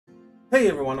Hey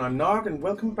everyone, I'm Nog and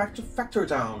welcome back to Factory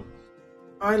Town.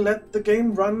 I let the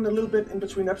game run a little bit in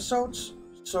between episodes,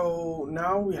 so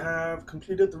now we have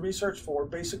completed the research for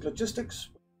basic logistics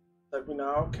that we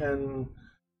now can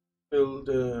build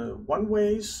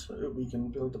one-ways, we can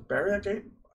build a barrier gate.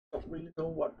 I don't really know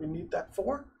what we need that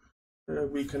for.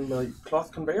 We can make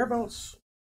cloth conveyor belts,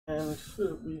 and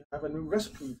we have a new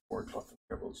recipe for cloth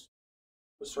conveyor belts.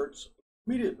 Research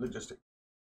immediate logistics.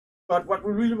 But what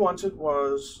we really wanted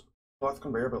was cloth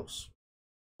conveyor belts.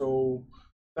 So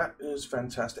that is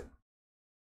fantastic.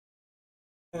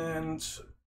 And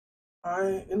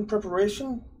in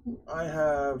preparation, I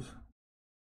have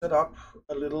set up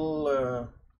a little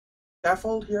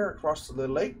scaffold here across the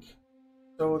lake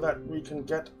so that we can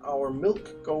get our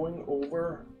milk going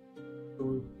over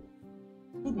to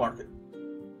the food market.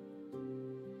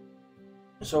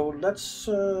 So let's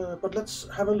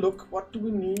have a look. What do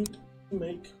we need to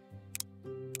make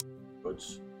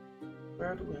goods?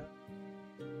 Where do we have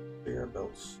conveyor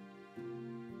belts?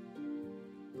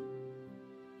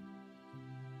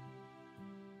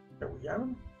 There we have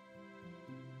them.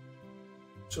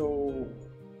 So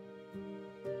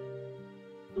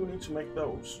do we need to make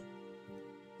those?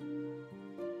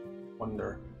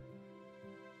 Wonder.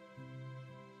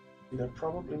 They're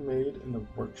probably made in the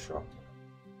workshop.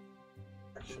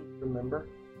 I should remember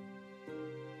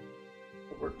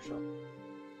the workshop.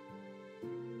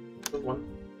 Good one.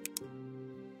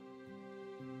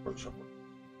 Workshop.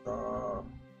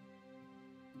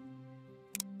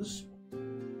 This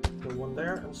the one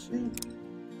there and see.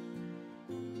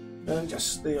 And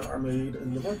yes, they are made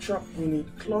in the workshop. We need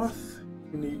cloth,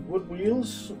 we need wood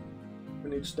wheels, we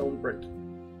need stone brick.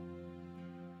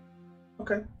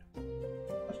 Okay,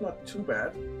 that's not too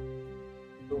bad.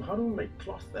 So how do we make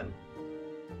cloth then?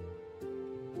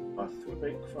 Cloth we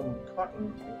make from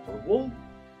cotton or wool.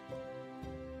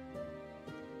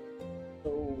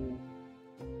 So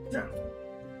yeah,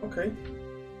 okay.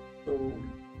 So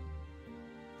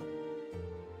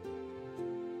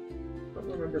I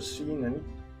don't remember seeing any.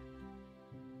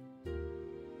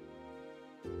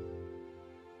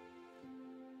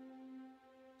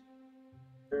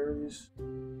 Berries,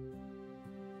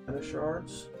 tennis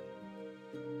shards.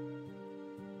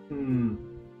 Don't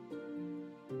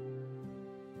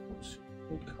see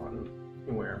any cotton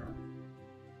anywhere.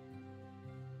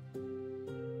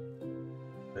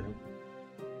 Any?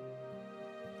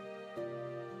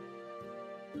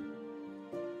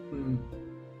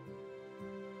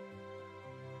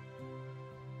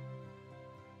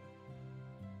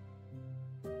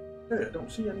 Okay, I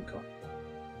don't see any cotton.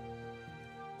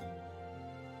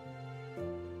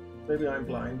 Maybe I'm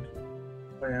blind.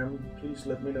 If I am, please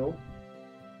let me know.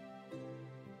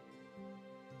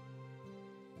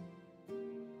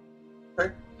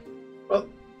 Okay, well,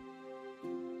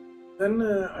 then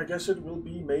I guess it will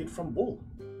be made from wool.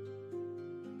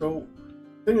 So,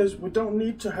 the thing is, we don't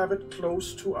need to have it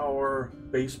close to our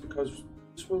base because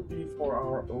this will be for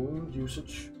our own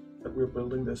usage that we're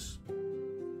building this.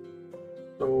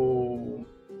 So,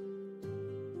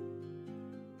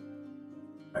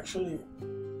 actually,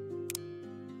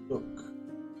 look,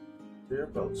 conveyor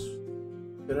belts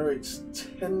generates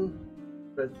 10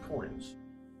 red coins.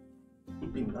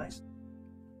 Would be nice.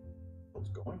 What's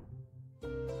going?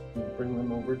 Bring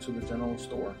them over to the general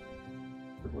store.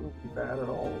 It wouldn't be bad at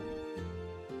all.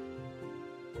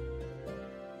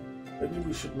 Maybe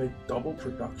we should make double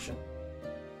production.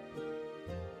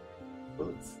 Will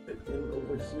it fit in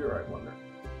over here, I wonder?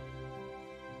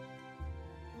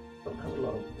 Don't have a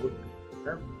lot of wood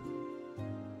here.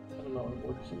 Have a lot of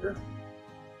wood here.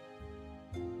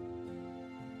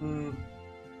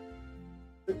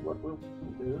 I think what we'll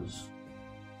do is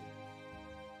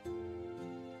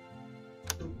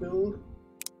to build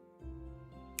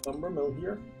a lumber mill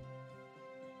here.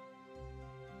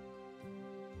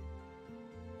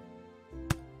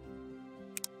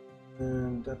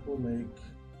 And that will make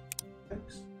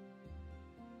X.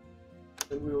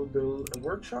 Then we will build a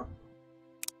workshop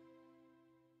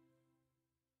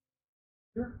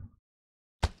here,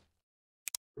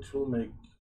 which will make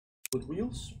wood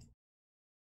wheels.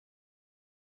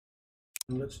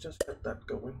 And let's just get that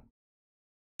going.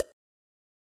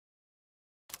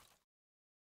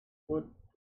 Wood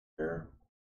there.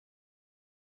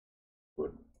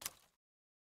 Wood.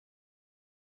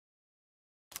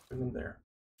 And then there.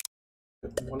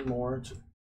 Get one more to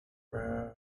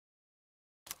grab.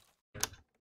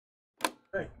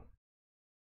 Okay.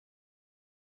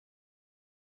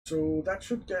 So that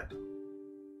should get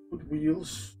wood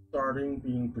wheels starting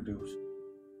being produced.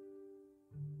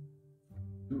 I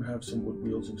do have some wood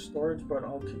wheels in storage, but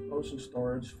I'll keep those in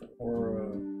storage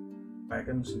for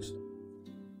wagons and stuff.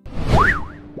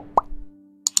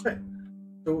 Okay,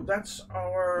 so that's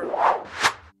our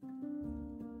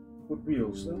wood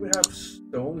wheels. Then we have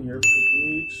stone here because we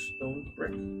need stone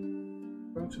brick.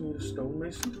 We're going to need a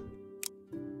stonemason.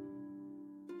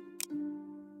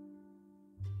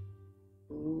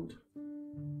 Build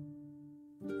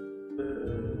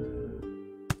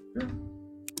here.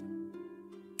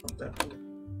 Not that one.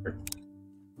 Brick.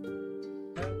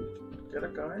 And get a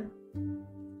guy.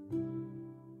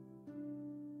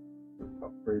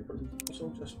 Upgrade, but we can also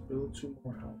just build 2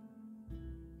 more houses.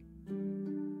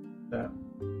 That.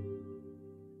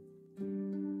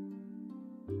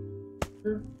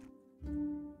 Here.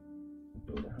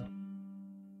 Build a house.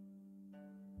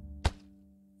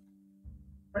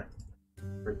 Right.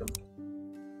 Break them.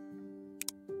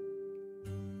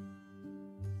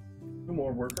 2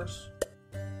 more workers.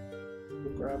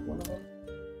 We'll grab one of them.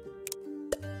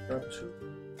 Grab 2.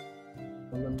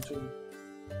 And then 2.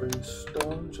 Bring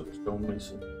stone to the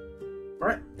stonemason.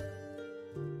 Alright.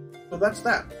 So that's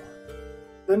that.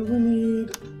 Then we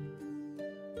need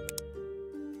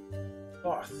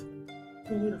cloth.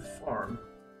 We need a farm.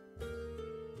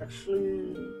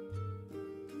 Actually,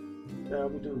 yeah,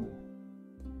 we do.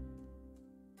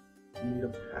 We need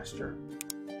a pasture.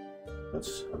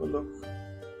 Let's have a look.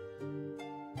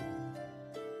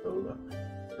 Hold up.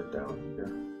 Put down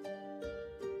here.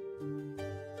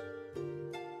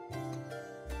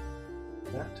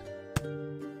 That.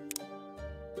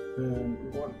 And we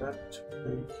want that to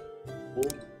take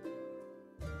wool.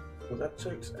 So that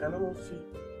takes animal feed,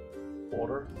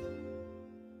 water,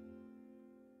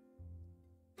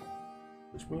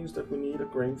 which means that we need a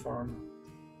grain farm.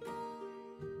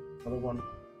 Another one.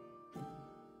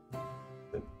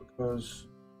 Because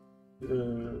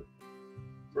the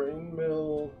grain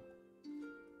mill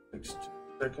takes 2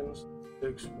 seconds,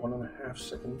 takes 1.5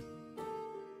 seconds,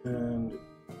 and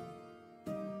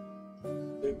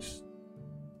takes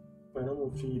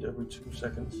animal feed every 2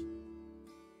 seconds.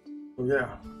 So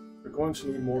yeah, we're going to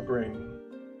need more grain.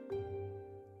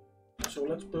 So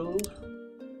let's build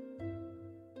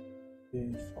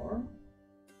a farm.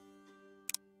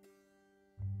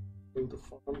 Build the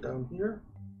farm down here.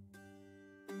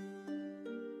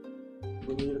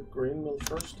 We need a grain mill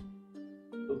first.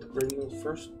 Build the grain mill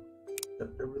first. Get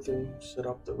everything set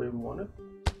up the way we want it.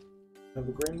 Have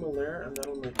a grain mill there, and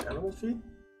that'll make animal feed.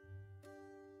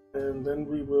 And then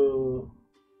we will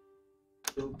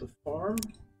build the farm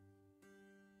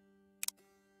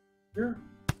here,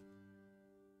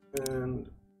 and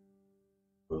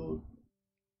we'll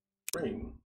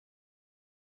grain,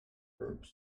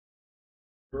 herbs.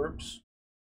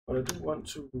 But I do want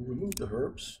to remove the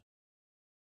herbs.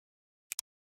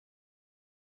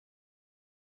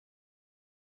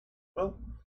 Well,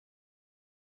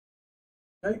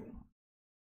 okay.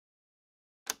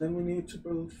 Then we need to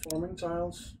build farming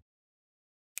tiles.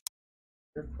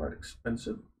 They're quite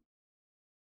expensive.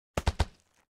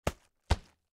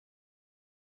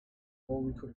 All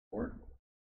we could afford.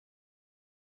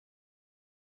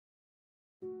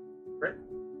 Great.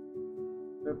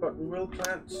 But we will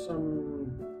plant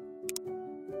some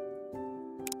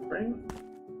grain.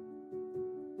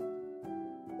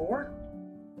 4?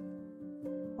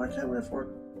 Why can't we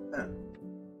afford that?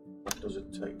 What does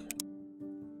it take?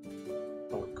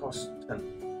 Oh, it costs 10.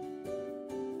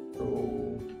 So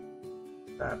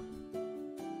that.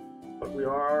 But we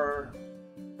are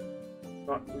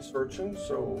not researching,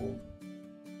 so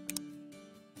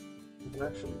we can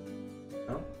actually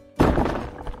no.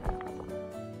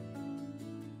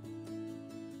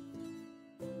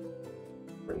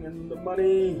 Bring in the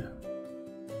money.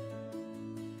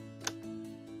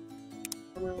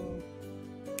 Come in.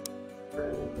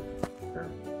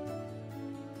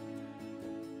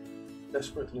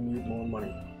 Desperately need more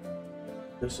money.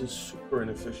 This is super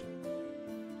inefficient.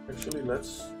 Actually,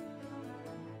 let's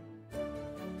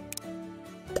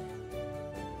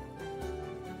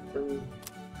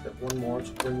get one more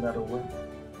to bring that over.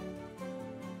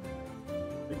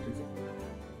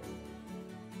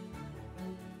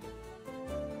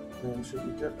 And should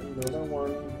we get another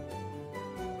one?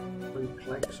 Bring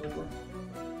planks over.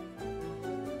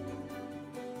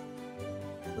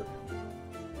 Good.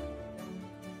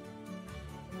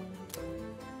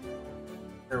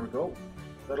 There we go.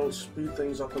 That'll speed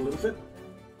things up a little bit.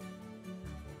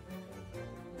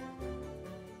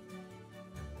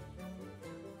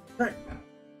 Okay.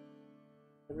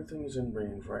 Everything is in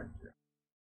range, right? Yeah.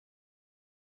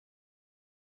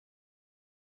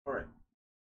 Alright.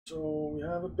 So we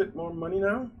have a bit more money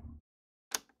now.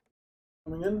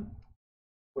 Coming in.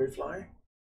 Wayfly.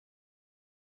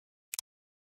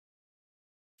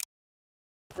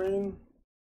 Grain.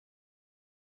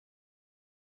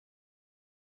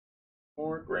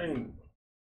 more grain.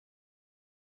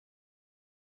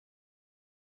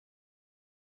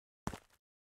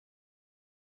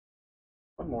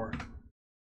 One more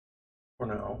for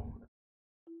now.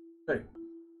 Okay,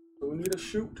 so we need a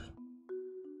chute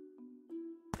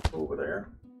over there.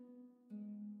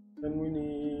 Then we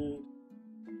need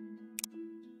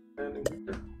standing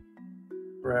here,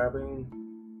 grabbing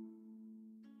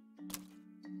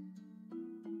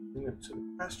it to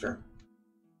the pasture.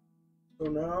 So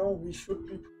now we should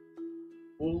be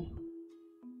full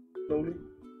slowly.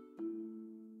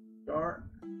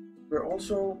 We're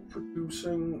also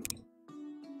producing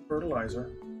fertilizer.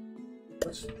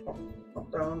 Let's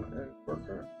pop down and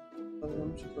worker. Tell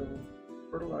them to bring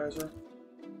fertilizer.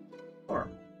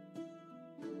 Farm.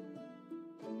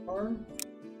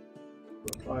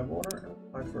 Apply water and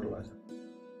apply fertilizer.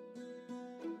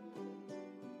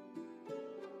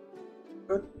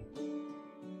 Good.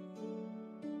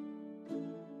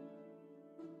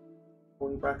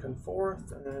 Going back and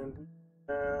forth, and we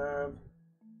have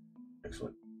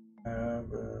excellent.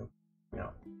 Yeah.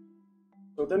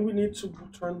 So then we need to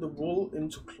turn the wool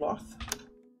into cloth.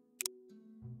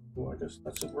 Oh, I guess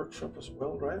that's a workshop as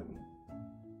well, right?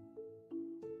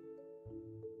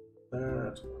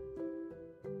 That's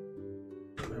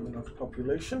we have enough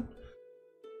population.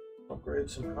 Upgrade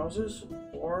some houses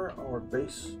or our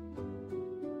base.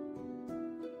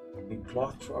 We need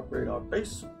cloth to upgrade our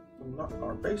base, not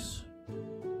our base.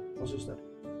 Houses that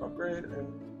upgrade and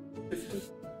 50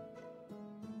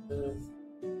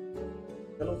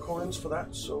 yellow coins for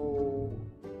that. So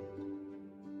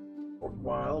for a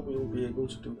while we'll be able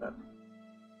to do that.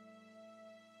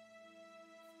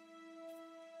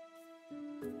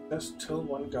 Let's tell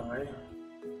one guy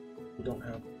we don't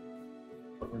have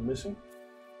what we're missing.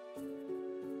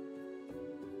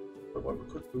 But what we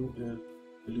could do is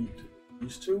delete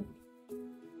these two.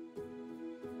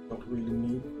 Don't really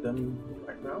need them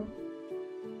right now.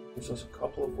 Gives us a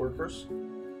couple of workers.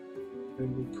 And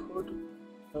we could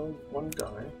tell one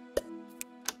guy,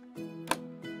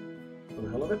 for the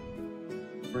hell of it,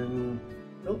 bring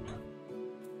milk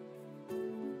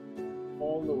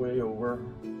all the way over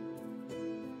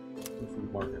to the food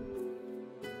market.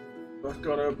 Not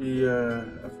gonna be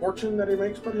a fortune that he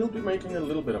makes, but he'll be making a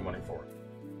little bit of money for it.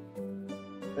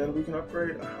 And we can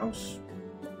upgrade a house.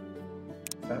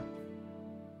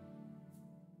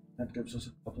 That gives us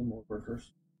a couple more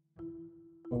workers.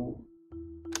 So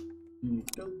the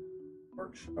build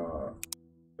workshop,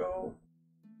 go.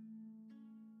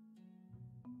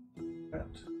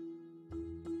 That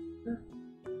here.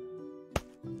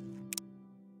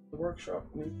 The workshop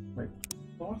needs to make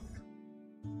cloth.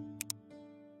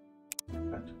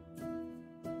 That.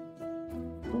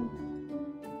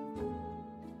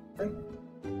 Okay.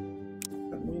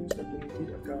 That means that we need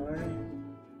a guy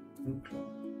in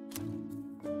cloth.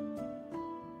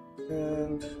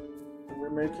 And we're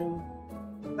making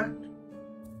that.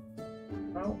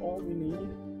 Now all we need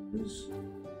is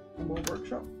one more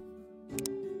workshop.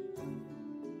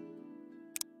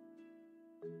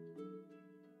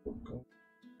 We'll go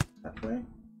that way.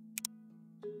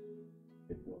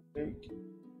 It will make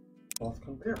cloth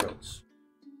conveyor belts.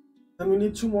 Then we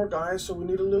need 2 more guys, so we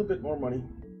need a little bit more money.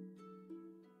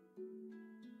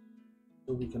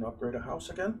 So we can upgrade a house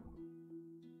again.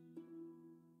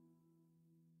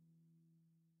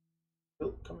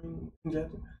 Coming yet.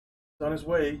 It's on his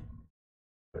way,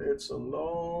 but it's a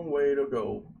long way to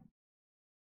go.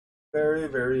 Very,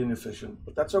 very inefficient,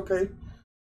 but that's okay.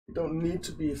 We don't need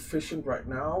to be efficient right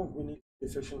now. We need to be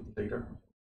efficient later.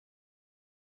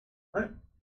 All right?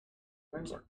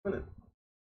 Times are coming in.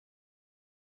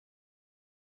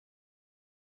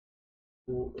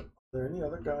 So, are there any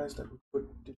other guys that we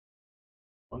could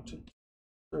want to?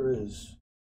 There is.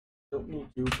 Don't need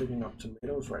you picking up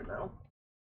tomatoes right now.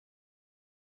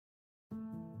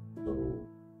 So,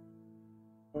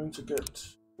 I'm going to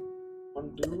get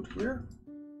one dude here,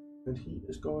 and he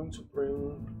is going to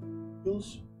bring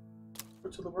wheels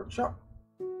to the workshop.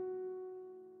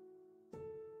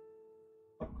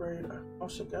 Upgrade a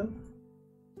house again.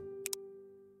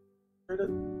 Upgrade it,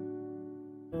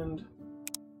 and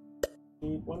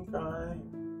need one guy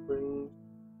bring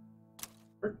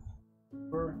brick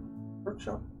for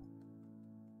workshop,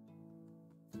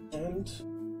 and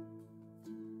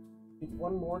need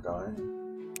one more guy.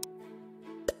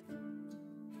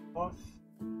 Off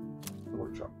the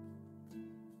workshop.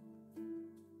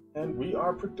 And we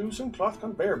are producing cloth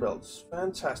conveyor belts.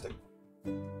 Fantastic.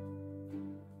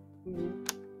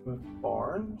 A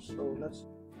barn, so let's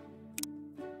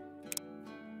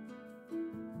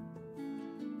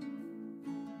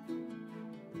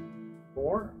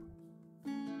more.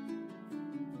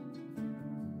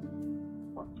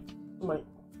 Money.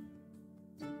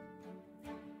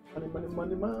 Money, money,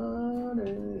 money,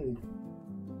 money.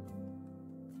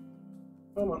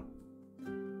 Come on.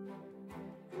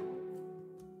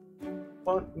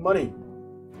 Money.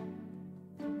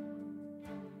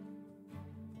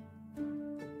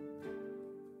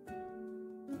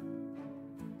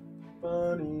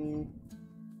 Money.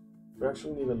 We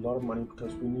actually need a lot of money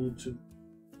because we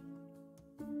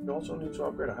also need to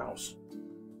upgrade a house.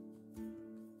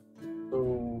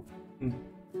 So,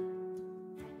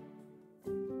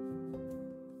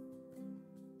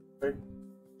 okay.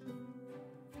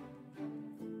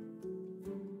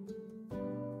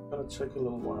 Gonna take a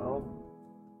little while.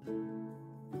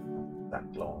 That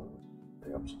long.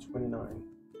 Okay, up to 29.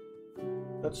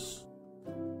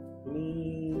 We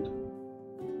need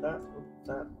that.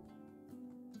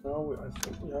 Now I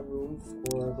think we have room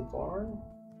for the barn.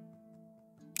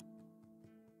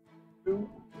 2.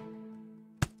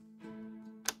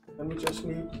 And we just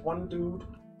need one dude.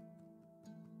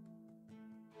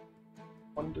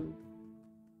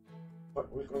 What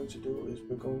we're going to do is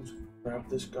we're going to grab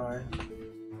this guy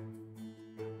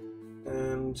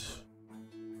and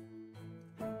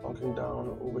plunk him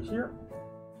down over here.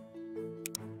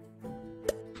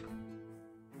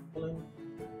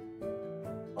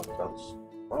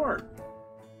 Barn.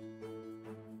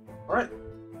 Alright.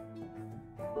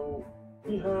 So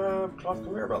we have cloth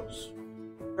conveyor belts.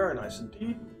 Very nice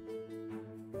indeed.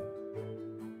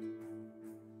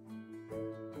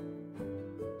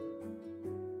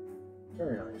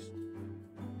 Very nice.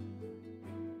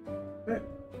 Okay.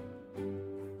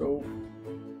 So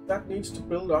that needs to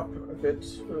build up a bit.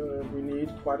 We need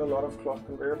quite a lot of cloth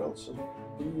conveyor belts. So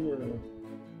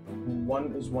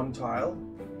one is one tile.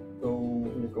 So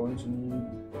we're going to need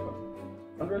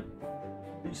 100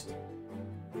 at least.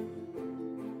 I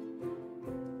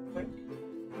think.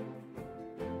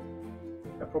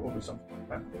 Yeah, probably something like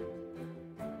that.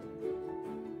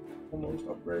 Almost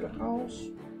upgrade a house.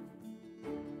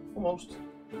 Almost.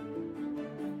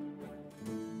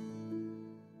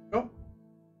 Go.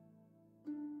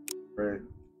 Great.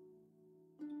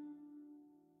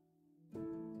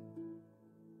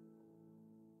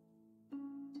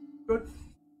 Good.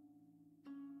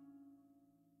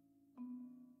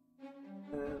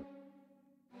 And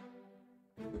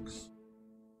 6.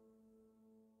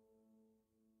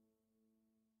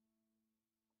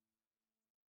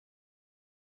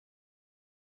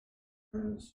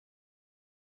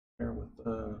 Here with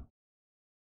the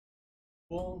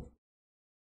wool.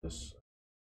 This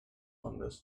on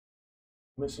this.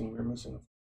 We're missing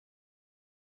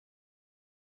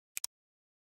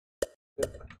a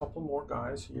couple more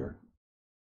guys here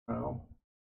now.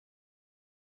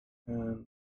 And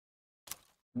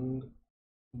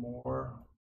more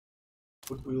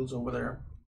wood wheels over there.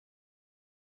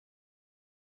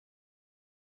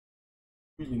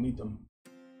 Really need them.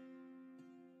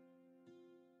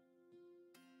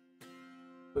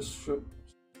 This should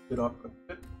speed up a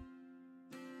bit.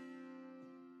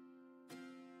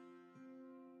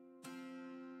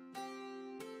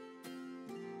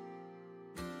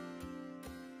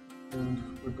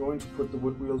 And we're going to put the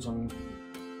wood wheels on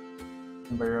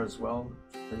conveyor as well.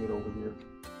 Bring it over here.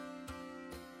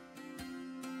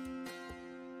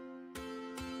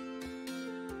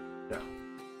 Yeah.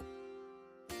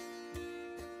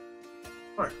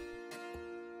 Alright.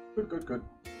 Good.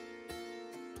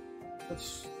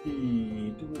 Let's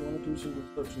see. Do we want to do some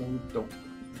research? No, we don't.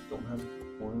 We don't have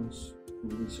points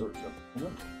to research at the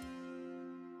moment.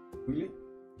 Really?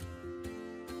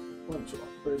 Want to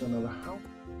upgrade another house?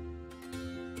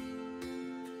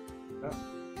 Yeah.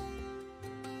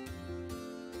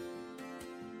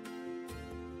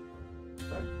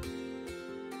 Right.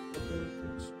 Okay,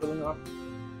 it's filling up.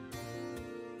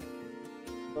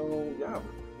 So yeah,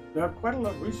 we have quite a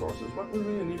lot of resources. What we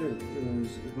really need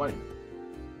is money.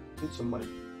 We need some money.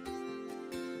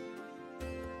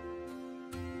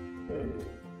 Okay.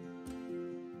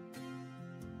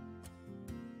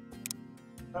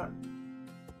 Ah.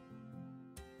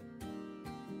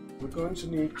 We're going to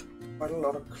need quite a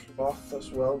lot of cloth as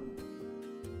well.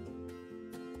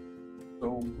 So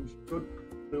we should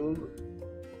build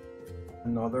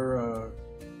another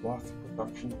cloth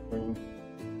production thing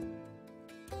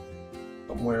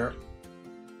somewhere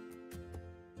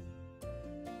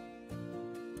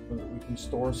so that we can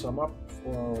store some up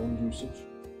for our own usage.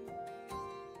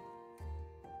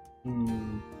 I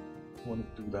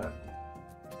want to do that.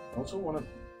 I also want to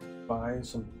buy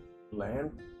some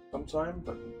land sometime,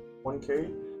 but 1K,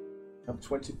 I have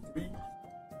 23.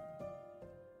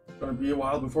 It's gonna be a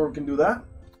while before we can do that.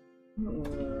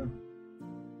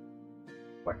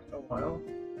 Quite a while.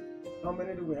 How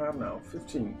many do we have now?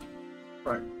 15.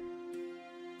 Right.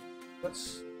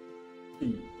 Let's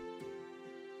see.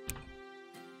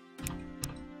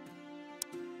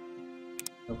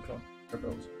 No clock.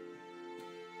 Built.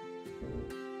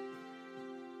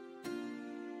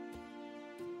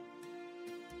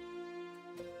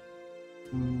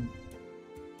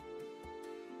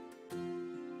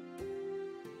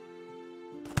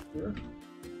 Here.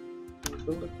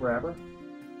 Build a grabber.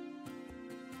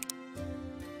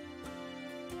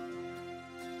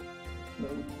 No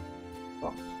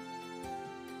box.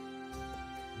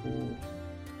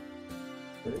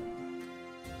 Get it.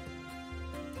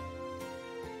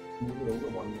 Move it over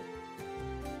one.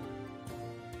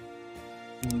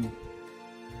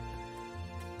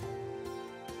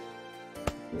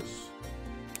 This.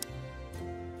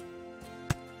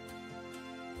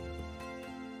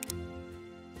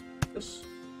 This.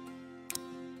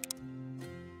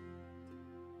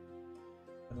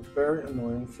 And a very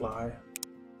annoying fly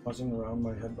buzzing around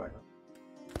my head right now.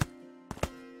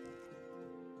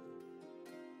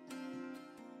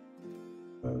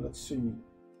 Let's see.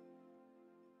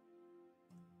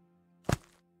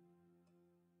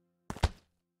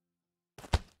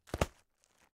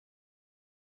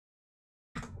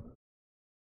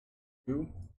 You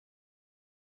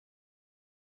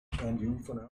and you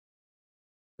for now.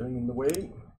 Getting in the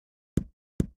way.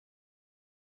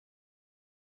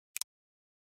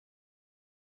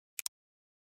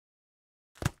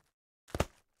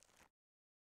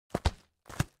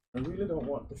 I really don't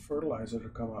want the fertilizer to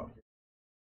come out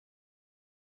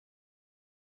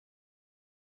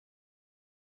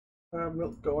here.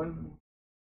 Milk going.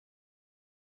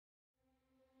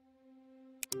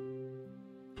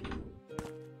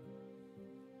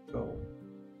 Go.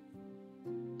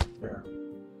 There.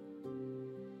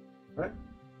 Right?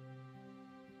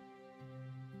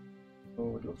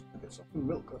 Oh, it looks like it's some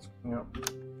milk that's coming out.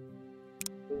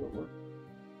 Will it work?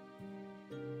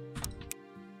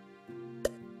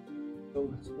 So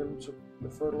let's get into the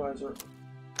fertilizer.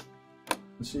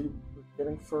 You see, we're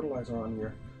getting fertilizer on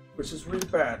here, which is really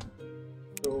bad.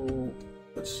 So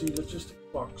let's see, logistic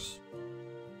box.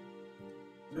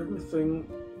 Everything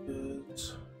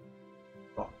is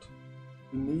blocked.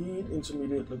 We need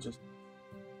intermediate logistics.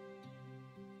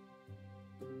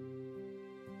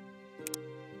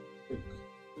 It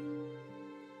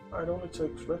only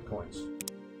takes red coins.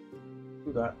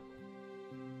 Do that.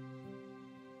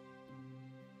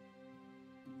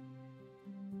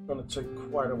 It's gonna take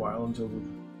quite a while until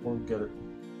we get it.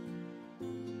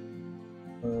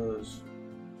 Because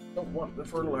don't want the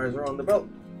fertilizer on the belt.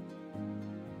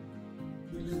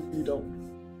 You don't.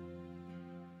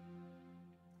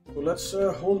 So let's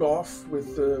hold off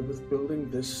with building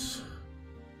this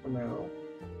for now.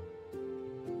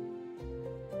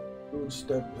 Good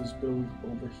step is build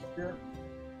over here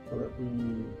so that we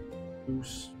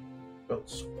use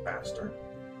belts faster. I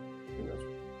think that's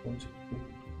one to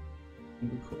be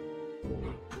cool.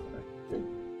 Okay.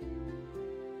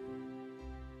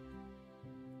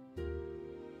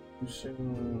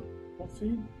 Using full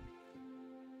feed.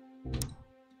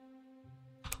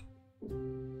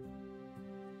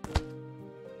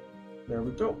 There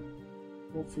we go.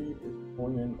 Full feed is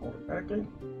going in automatically.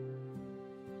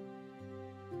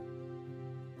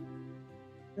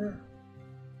 Here.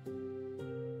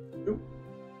 Here.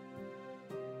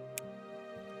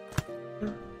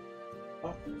 Here.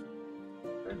 Off.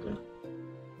 Automatically.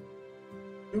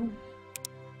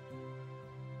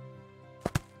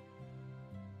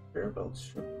 Pair belts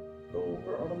should go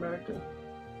over automatically.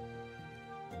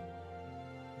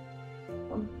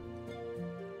 One.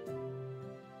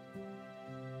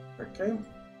 Okay.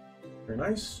 Very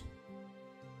nice.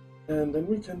 And then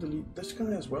we can delete this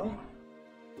guy as well.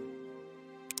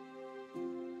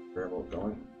 Variable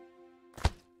going.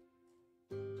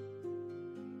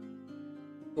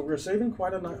 So we're saving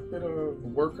quite a bit of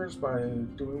workers by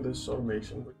doing this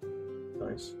automation, which is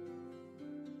nice.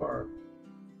 Our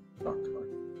stock time.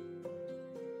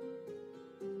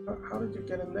 How did you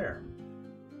get in there?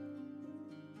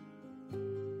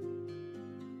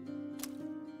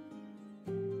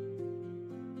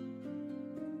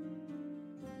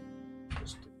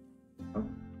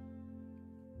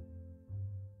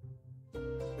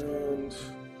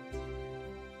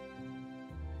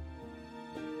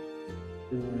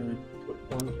 And put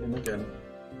one in again.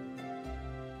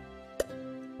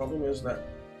 Problem is that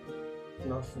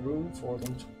enough room for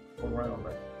them to go around,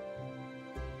 right?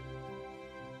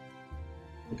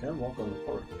 You can walk on the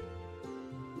floor.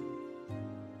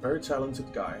 Very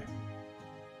talented guy.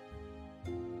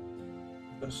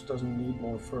 Just doesn't need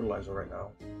more fertilizer right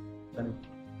now. Anyway.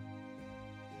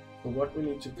 So what we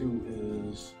need to do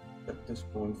is get this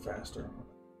going faster.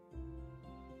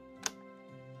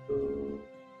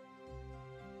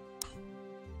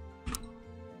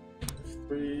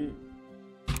 F3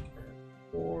 and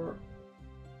 4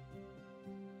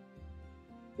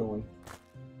 going.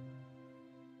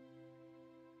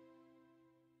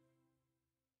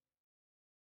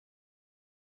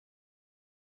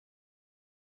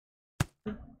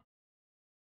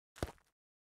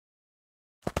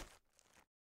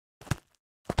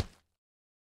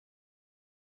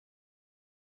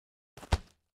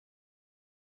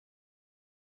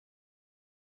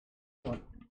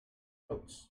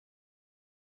 Belts.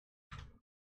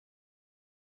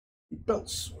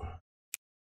 Belts.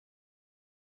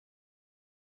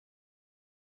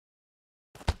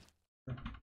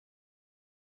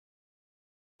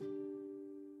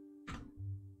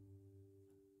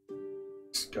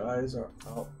 These guys are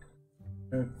out.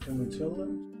 Can we kill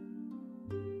them?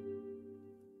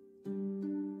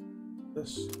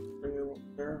 This, bring it up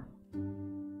there.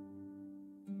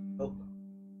 Help.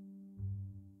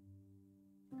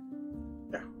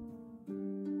 Yeah.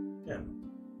 Yeah.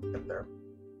 Get there.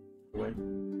 Wait.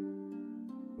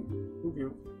 Move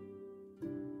you.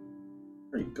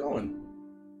 Where are you going?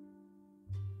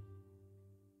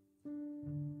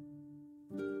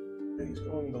 Yeah, he's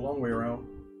going the long way around.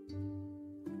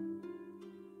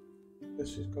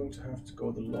 Guess he's going to have to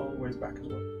go the long way back as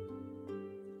well.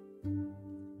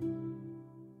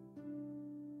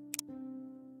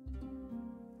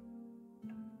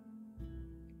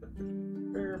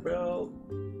 Conveyor belt.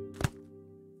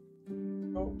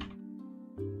 Oh.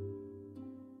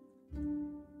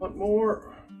 Want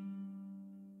more?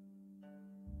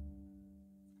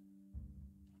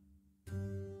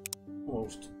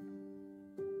 Almost.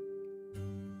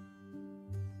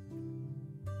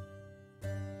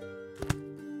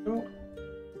 No.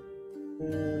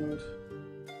 And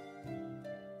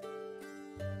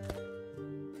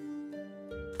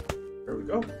there we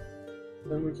go.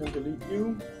 Then we can delete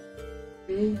you.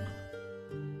 Delete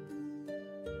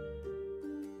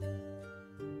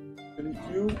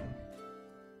you.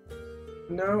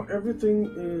 Now everything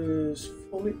is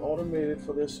fully automated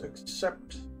for this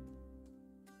except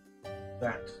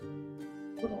that.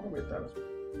 We could automate that as well.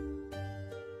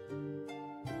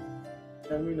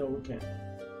 And we know we can't.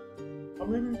 Or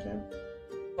maybe we can.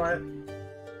 Try it.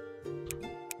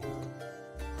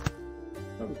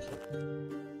 No, we can't.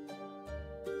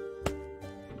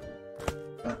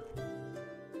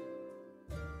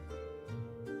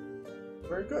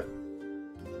 Very good.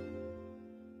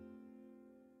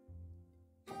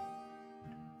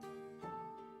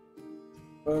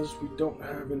 Because we don't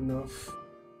have enough.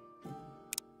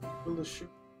 Build a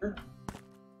shooter.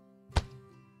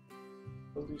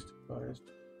 Build these two guys.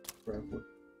 Grab wood.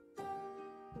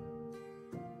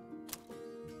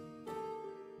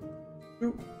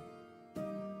 Shoot.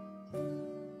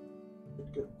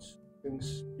 Get things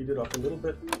speeded up a little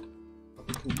bit. What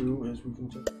we can do is we can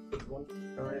just put one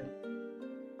guy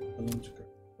and then just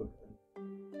put them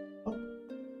up.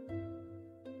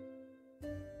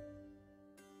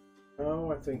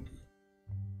 Now I think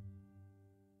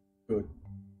good.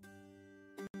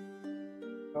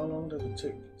 How long does it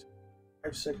take?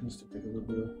 5 seconds to pick a good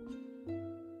wheel.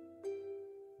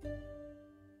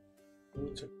 Let me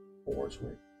take 4 to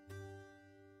make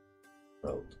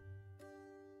belt.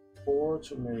 4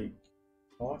 to make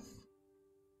cloth.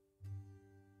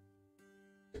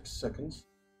 6 seconds.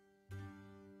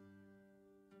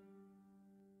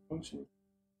 We're going to need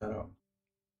that out.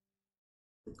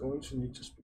 We're going to need to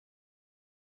speed.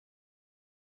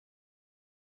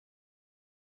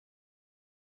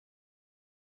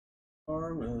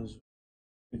 Arm is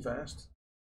pretty fast.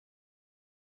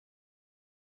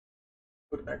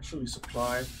 Would actually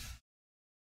supply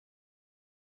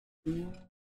 3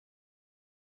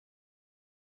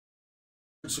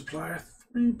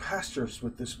 pastures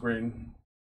with this grain.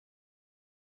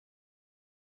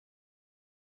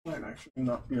 Might actually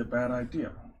not be a bad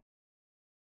idea.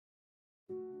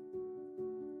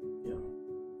 Yeah.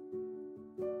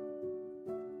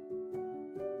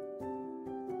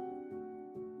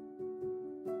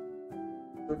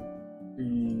 Could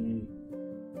be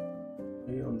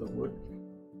A on the wood.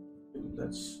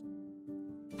 Let's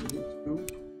delete 2.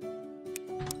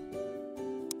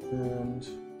 And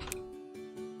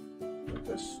like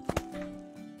this.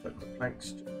 Let the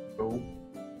planks go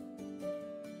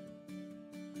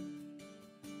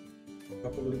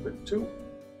up a little bit too.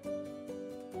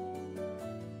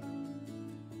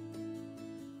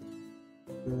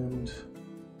 And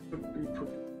could be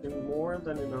putting more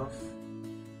than enough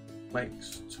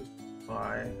planks to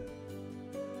supply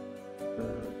the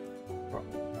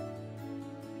problem.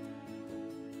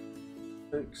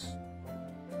 Takes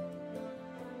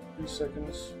 3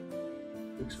 seconds.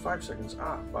 takes 5 seconds.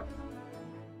 But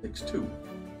it takes 2.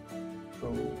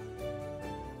 So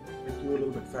make you a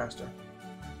little bit faster.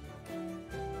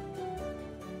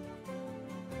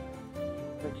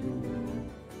 Make you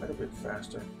quite a bit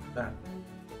faster. That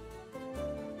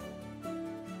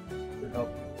should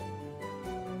help.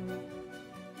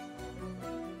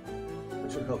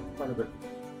 That should help quite a bit.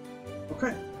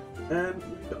 Okay, and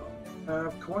we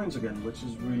have coins again, which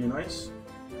is really nice.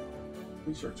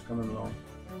 Research coming along.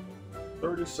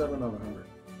 37 out of 100.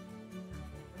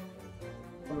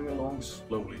 Coming along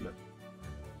slowly.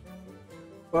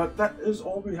 But that is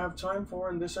all we have time for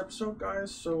in this episode,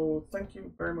 guys. So thank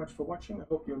you very much for watching. I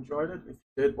hope you enjoyed it. If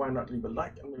you did, why not leave a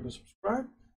like and maybe subscribe.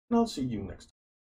 And I'll see you next time.